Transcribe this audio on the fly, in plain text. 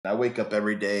I wake up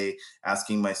every day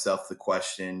asking myself the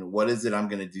question, what is it I'm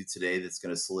going to do today that's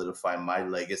going to solidify my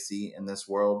legacy in this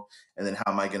world? And then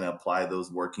how am I going to apply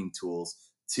those working tools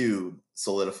to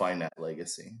solidifying that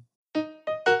legacy?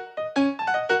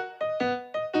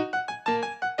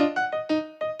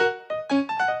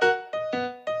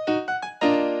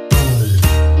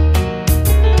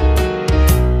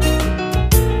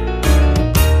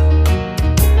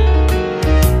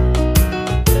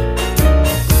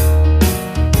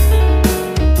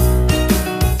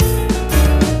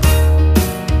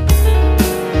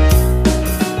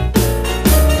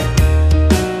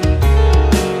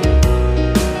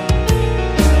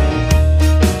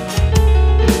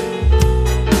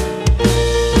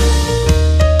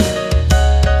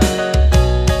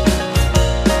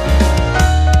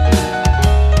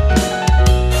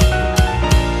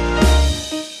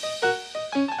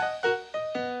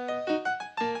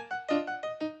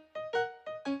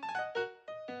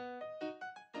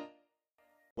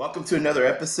 Welcome to another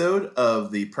episode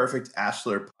of the Perfect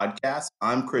Ashlar podcast.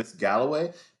 I'm Chris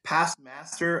Galloway, past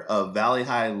master of Valley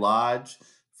High Lodge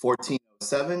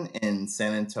 1407 in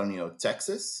San Antonio,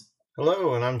 Texas.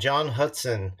 Hello, and I'm John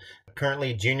Hudson,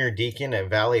 currently junior deacon at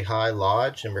Valley High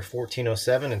Lodge, number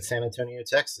 1407 in San Antonio,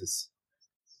 Texas.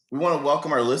 We want to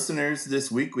welcome our listeners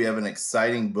this week. We have an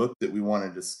exciting book that we want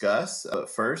to discuss. But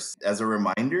first, as a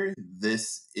reminder,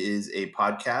 this is a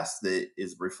podcast that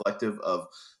is reflective of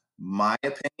my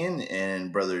opinion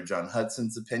and Brother John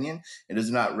Hudson's opinion. It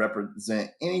does not represent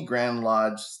any Grand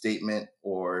Lodge statement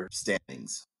or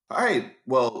standings. All right.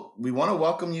 Well, we want to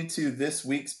welcome you to this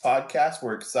week's podcast.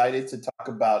 We're excited to talk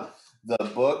about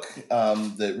the book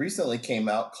that recently came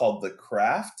out called The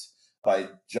Craft by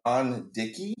John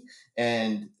Dickey.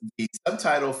 And the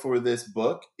subtitle for this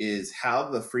book is How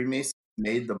the Freemasons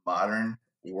Made the Modern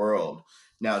World.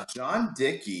 Now, John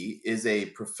Dickey is a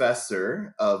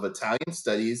professor of Italian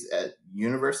studies at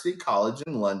University College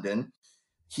in London.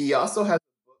 He also has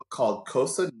a book called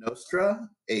Cosa Nostra,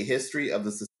 A History of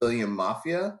the Sicilian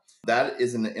Mafia. That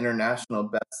is an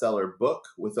international bestseller book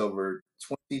with over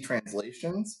 20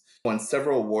 translations. Won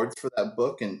several awards for that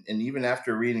book. And even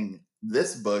after reading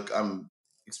this book, I'm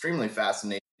extremely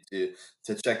fascinated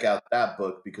to check out that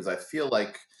book because I feel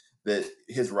like that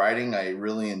his writing I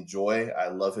really enjoy. I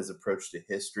love his approach to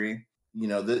history. You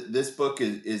know, this book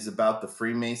is about the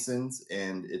Freemasons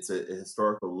and it's a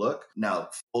historical look. Now,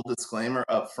 full disclaimer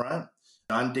up front,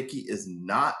 John Dickey is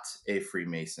not a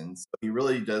Freemason. So he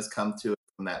really does come to it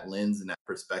from that lens and that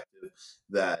perspective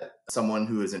that someone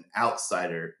who is an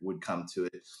outsider would come to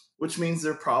it, which means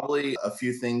there are probably a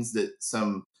few things that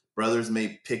some brothers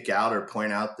may pick out or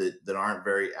point out that aren't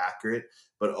very accurate.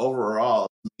 But overall,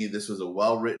 to me, this was a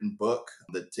well-written book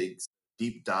that takes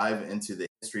deep dive into the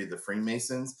history of the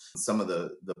Freemasons, some of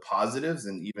the positives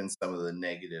and even some of the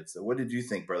negatives. So what did you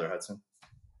think, Brother Hudson?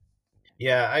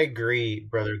 Yeah, I agree,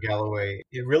 Brother Galloway.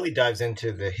 It really dives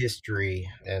into the history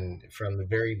and from the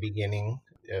very beginning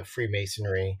of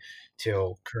Freemasonry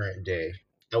till current day.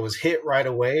 I was hit right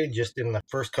away just in the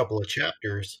first couple of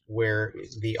chapters where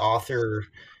the author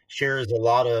shares a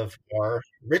lot of our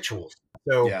rituals.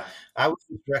 So Yeah. I would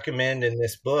recommend in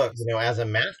this book, as a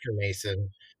master mason,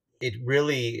 it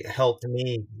really helped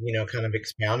me, kind of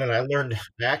expound. And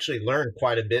I actually learned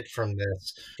quite a bit from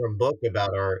book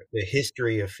about the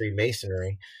history of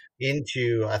Freemasonry.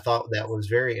 I thought that was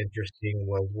very interesting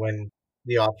was when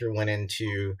the author went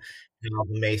into how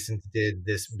the Masons did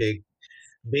this big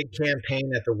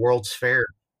campaign at the World's Fair,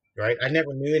 right? I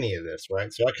never knew any of this,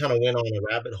 right? So I kind of went on a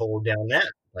rabbit hole down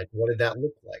that. Like, what did that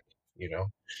look like?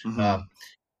 Mm-hmm.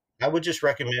 I would just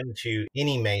recommend to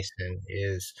any Mason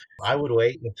is I would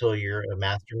wait until you're a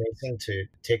master Mason to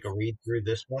take a read through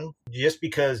this one, just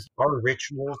because our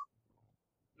rituals,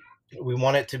 we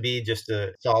want it to be just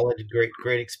a solid,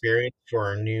 great experience for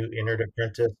our new entered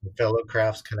apprentice and fellow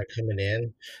crafts kind of coming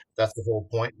in. That's the whole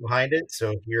point behind it.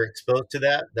 So if you're exposed to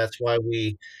that, that's why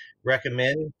we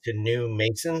recommend to new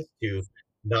Masons to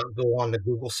not go on the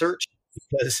Google search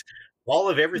because all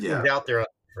of everything's out there,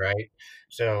 right?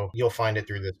 So you'll find it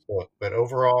through this book. But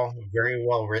overall, very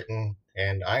well written,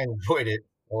 and I enjoyed it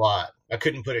a lot. I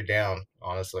couldn't put it down,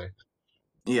 honestly.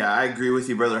 Yeah, I agree with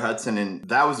you, Brother Hudson. And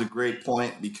that was a great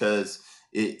point because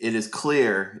it is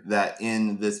clear that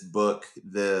in this book,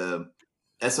 the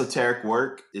esoteric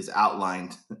work is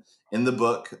outlined in the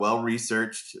book, well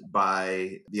researched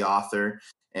by the author,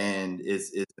 and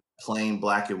is plain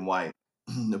black and white.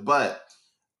 But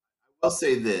I'll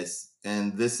say this,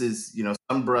 and this is,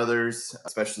 some brothers,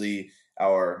 especially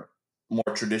our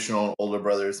more traditional older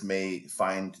brothers, may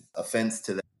find offense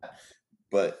to that.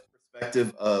 But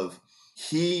perspective of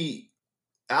he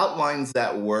outlines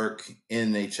that work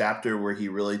in a chapter where he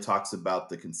really talks about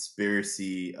the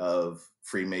conspiracy of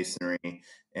Freemasonry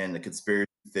and the conspiracy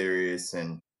theorists,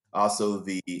 and also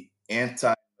the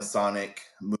anti-Masonic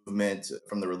movement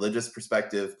from the religious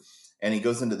perspective. And he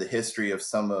goes into the history of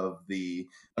some of the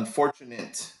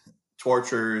unfortunate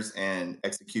tortures and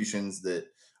executions that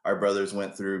our brothers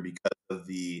went through because of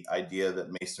the idea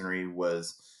that Masonry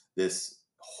was this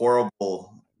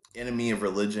horrible enemy of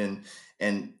religion.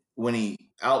 And when he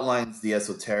outlines the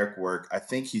esoteric work, I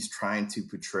think he's trying to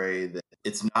portray that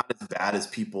it's not as bad as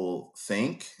people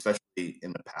think, especially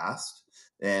in the past,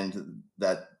 and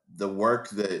that the work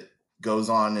that goes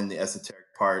on in the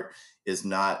esoteric part is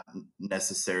not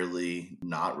necessarily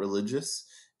not religious,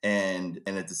 and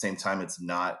at the same time it's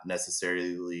not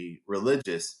necessarily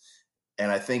religious.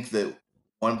 And I think that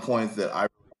one point that I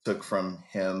took from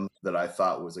him that I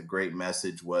thought was a great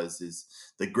message is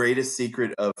the greatest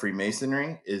secret of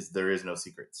Freemasonry is there is no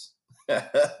secrets.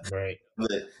 Right.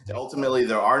 Ultimately,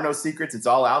 there are no secrets. It's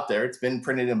all out there. It's been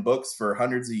printed in books for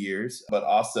hundreds of years. But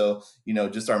also,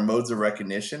 just our modes of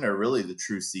recognition are really the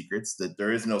true secrets, that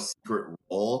there is no secret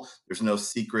role. There's no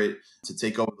secret to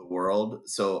take over the world.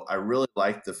 So I really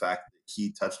like the fact that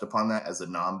he touched upon that as a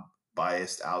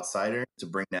non-biased outsider to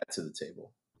bring that to the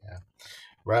table. Yeah.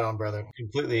 Right on, brother.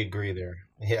 Completely agree there.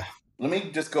 Yeah. Let me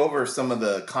just go over some of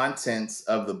the contents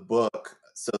of the book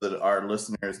so that our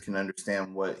listeners can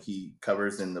understand what he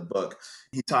covers in the book.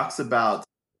 He talks about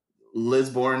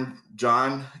Lisborn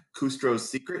John Custro's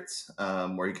Secrets,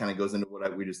 where he kind of goes into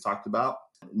what we just talked about.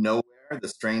 Nowhere, the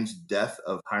strange death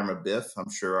of Hiram Abiff.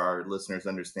 I'm sure our listeners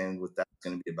understand what that's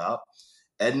going to be about.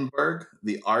 Edinburgh,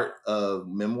 the art of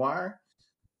memoir.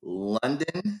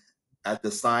 London, at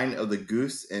the sign of the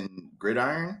goose and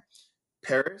gridiron.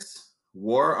 Paris,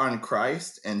 war on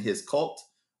Christ and his cult.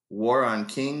 War on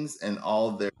kings and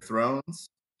all their thrones.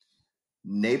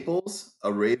 Naples,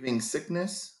 a raving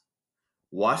sickness.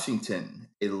 Washington,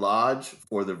 a lodge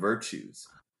for the virtues.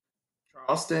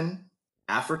 Charleston,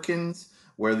 Africans,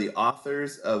 where the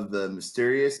authors of the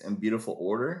mysterious and beautiful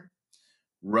order.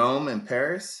 Rome and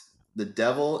Paris, the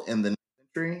devil in the 9th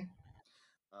century.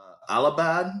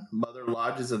 Allahabad, mother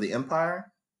lodges of the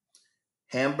empire.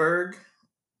 Hamburg,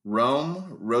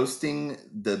 Rome, roasting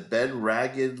the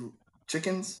bed-ragged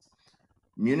chickens.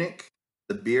 Munich,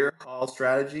 the beer hall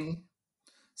strategy.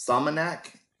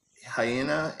 Salmonac,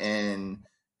 hyena and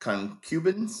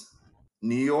concubines.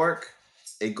 New York,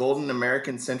 a golden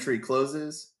American century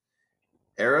closes.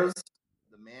 Eros,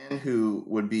 the man who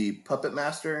would be puppet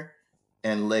master.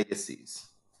 And legacies.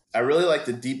 I really like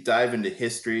the deep dive into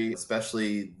history,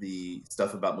 especially the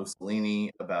stuff about Mussolini,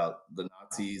 about the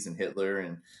Nazis and Hitler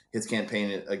and his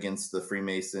campaign against the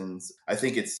Freemasons. I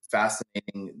think it's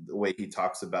fascinating the way he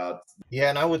talks about. Yeah,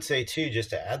 and I would say too, just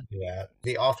to add to that,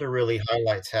 the author really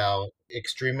highlights how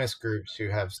extremist groups who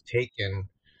have taken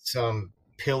some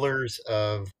pillars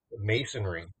of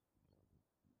masonry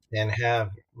and have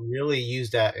really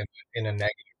used that in a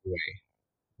negative way,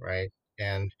 right?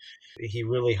 And he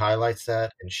really highlights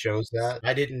that and shows that.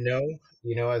 I didn't know,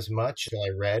 as much till I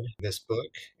read this book,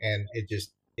 and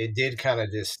it did kind of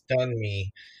just stun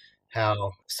me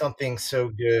how something so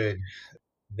good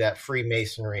that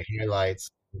Freemasonry highlights,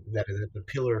 that is at the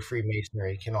pillar of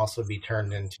Freemasonry, can also be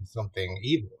turned into something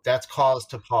evil. That's cause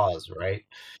to pause, right?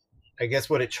 I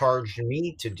guess what it charged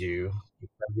me to do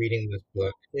by reading this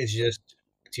book is just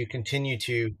to continue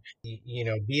to,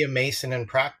 be a Mason in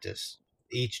practice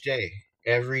each day,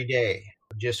 every day,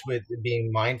 just with being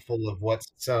mindful of what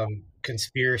some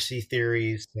conspiracy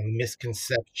theories, some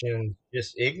misconceptions,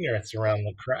 just ignorance around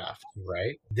the craft,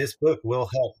 right? This book will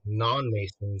help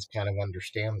non-Masons kind of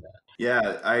understand that.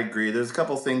 Yeah, I agree. There's a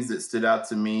couple things that stood out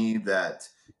to me that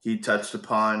he touched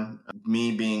upon.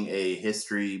 Me being a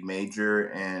history major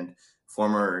and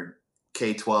former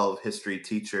K-12 history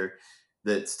teacher,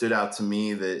 that stood out to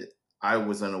me that I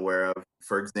was unaware of.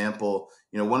 For example,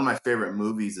 one of my favorite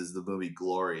movies is the movie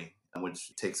Glory,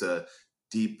 which takes a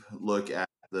deep look at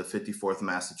the 54th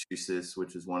Massachusetts,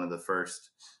 which is one of the first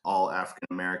all African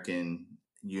American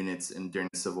units during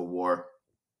the Civil War.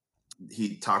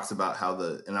 He talks about how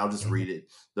and I'll just read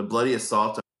it. The bloody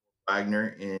assault of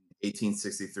Wagner in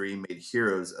 1863 made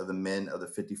heroes of the men of the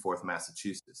 54th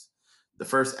Massachusetts, the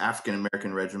first African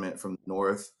American regiment from the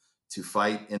North to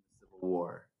fight in the Civil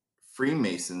War.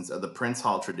 Freemasons of the Prince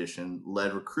Hall tradition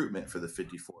led recruitment for the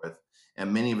 54th,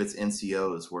 and many of its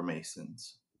NCOs were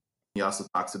Masons. He also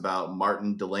talks about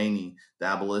Martin Delany, the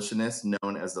abolitionist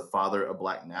known as the father of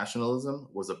Black nationalism,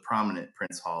 was a prominent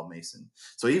Prince Hall Mason.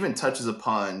 So he even touches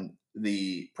upon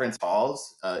the Prince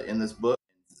Halls in this book,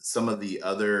 some of the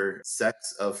other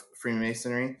sects of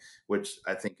Freemasonry, which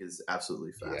I think is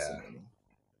absolutely Yeah, fascinating.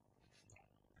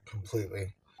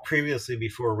 completely. Previously,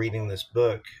 before reading this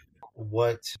book,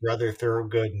 what Brother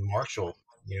Thurgood Marshall,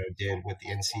 did with the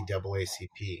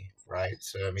NCAACP, right?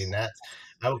 So, I mean, I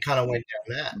kind of went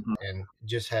down that Mhm. and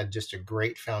just had just a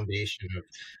great foundation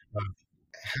of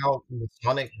how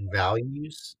Masonic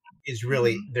values is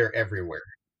really, they're everywhere.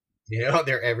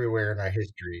 They're everywhere in our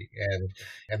history,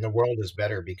 and the world is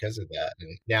better because of that.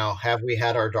 And now, have we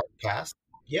had our dark past?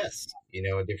 Yes, in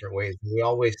different ways. We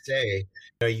always say,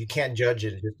 you can't judge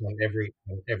it just on every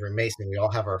Mason. We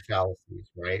all have our fallacies,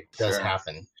 right? It does Sure.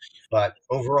 happen, but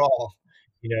overall,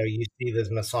 you see those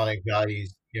Masonic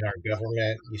values in our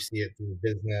government. You see it through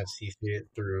business. You see it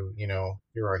through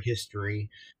our history.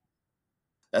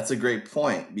 That's a great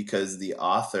point because the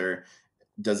author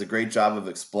does a great job of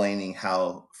explaining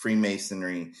how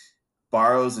Freemasonry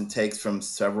borrows and takes from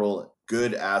several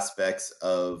good aspects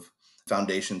of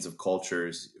foundations of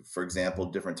cultures. For example,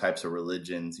 different types of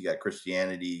religions. You got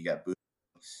Christianity, you got Buddhism,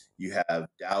 you have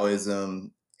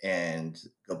Taoism and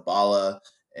Kabbalah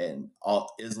and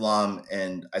all Islam.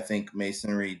 And I think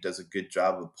Masonry does a good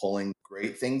job of pulling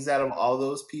great things out of all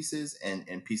those pieces and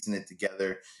piecing it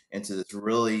together into this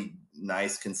really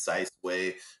nice, concise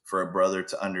way for a brother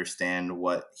to understand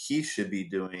what he should be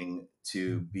doing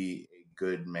to be a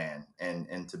good man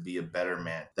and to be a better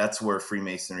man. That's where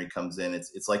Freemasonry comes in.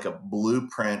 It's like a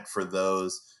blueprint for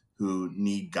those who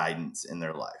need guidance in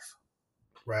their life.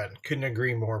 Right. Couldn't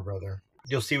agree more, brother.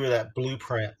 You'll see where that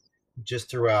blueprint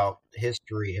just throughout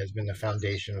history has been the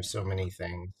foundation of so many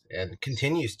things and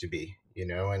continues to be,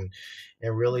 and it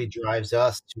really drives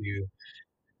us to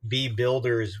be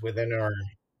builders within our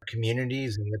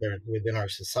communities and within our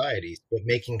societies, but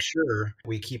making sure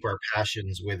we keep our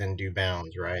passions within due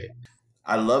bounds, right?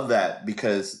 I love that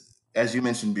because, as you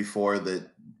mentioned before,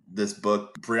 that this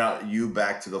book brought you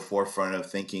back to the forefront of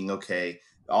thinking, okay,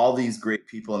 all these great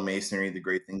people in Masonry, the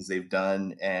great things they've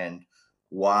done, and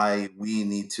why we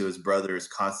need to, as brothers,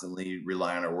 constantly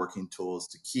rely on our working tools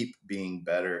to keep being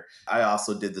better. I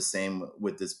also did the same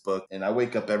with this book. And I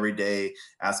wake up every day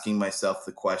asking myself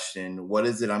the question, what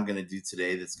is it I'm going to do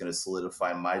today that's going to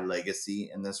solidify my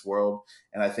legacy in this world?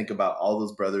 And I think about all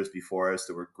those brothers before us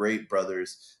that were great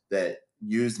brothers that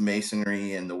used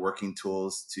Masonry and the working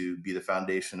tools to be the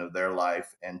foundation of their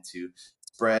life and to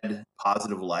spread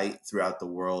positive light throughout the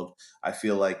world. I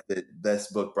feel like that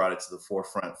this book brought it to the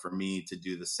forefront for me to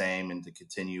do the same and to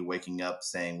continue waking up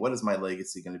saying, what is my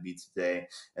legacy going to be today?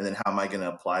 And then how am I going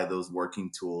to apply those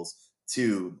working tools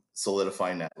to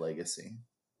solidifying that legacy?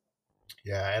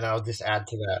 Yeah, and I'll just add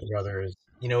to that, brother, is,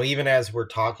 even as we're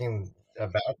talking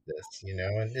about this,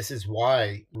 and this is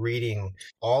why reading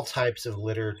all types of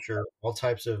literature, all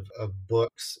types of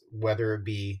books, whether it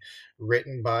be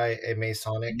written by a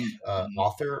Masonic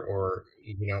author or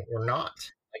not,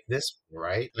 like this,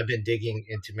 right? I've been digging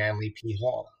into Manly P.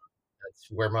 Hall. That's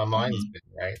where my mind's been,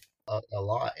 right? A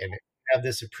lot. And I have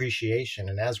this appreciation.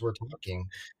 And as we're talking,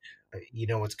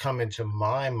 what's come into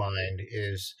my mind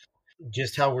is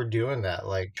just how we're doing that,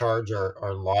 like charge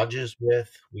our lodges with,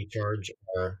 we charge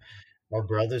our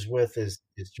brothers with is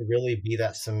to really be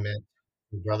that cement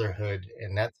for brotherhood,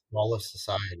 and that's all of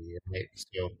society, right?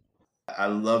 So I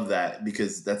love that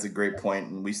because that's a great point.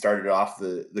 And we started off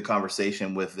the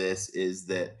conversation with this is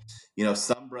that,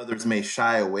 some brothers may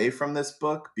shy away from this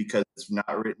book because it's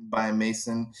not written by a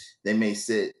Mason. They may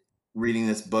sit reading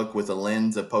this book with a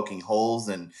lens of poking holes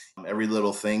and every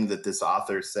little thing that this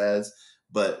author says.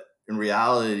 But in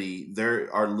reality, there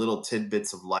are little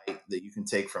tidbits of light that you can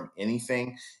take from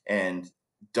anything. And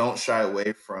don't shy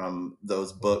away from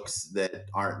those books that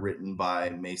aren't written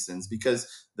by Masons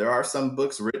because there are some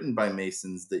books written by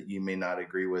Masons that you may not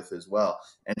agree with as well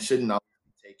and shouldn't always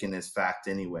be taken as fact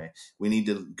anyway. We need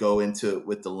to go into it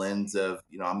with the lens of,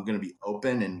 I'm going to be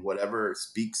open and whatever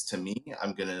speaks to me,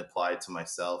 I'm going to apply it to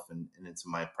myself and into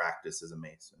my practice as a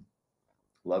Mason.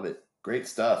 Love it. Great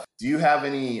stuff. Do you have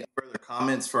any further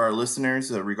comments for our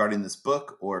listeners regarding this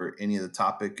book or any of the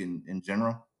topic in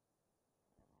general?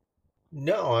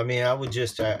 no, I mean, I would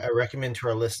just I recommend to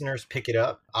our listeners, pick it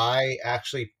up. I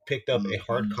actually picked up a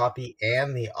hard copy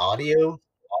and the audio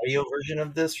version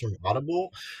of this from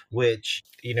Audible, which,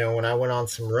 when I went on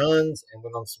some runs and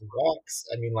went on some walks,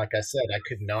 I mean, like I said, I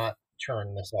could not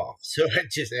turn this off. So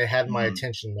it had my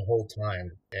attention the whole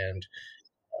time. And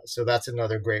so that's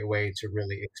another great way to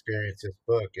really experience this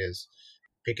book is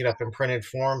pick it up in printed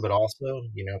form, but also,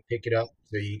 pick it up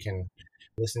so you can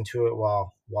listen to it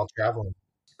while traveling.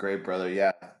 Great, brother.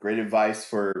 Yeah, great advice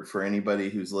for anybody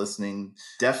who's listening.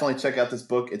 Definitely check out this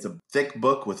book. It's a thick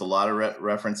book with a lot of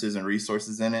references and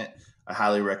resources in it. I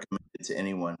highly recommend it to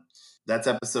anyone. That's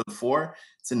episode 4.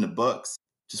 It's in the books.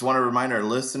 Just want to remind our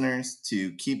listeners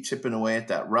to keep chipping away at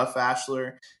that rough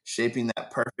ashlar, shaping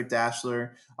that perfect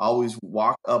ashlar. Always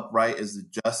walk upright as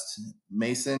the just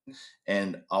mason,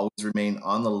 and always remain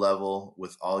on the level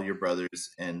with all your brothers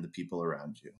and the people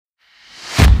around you.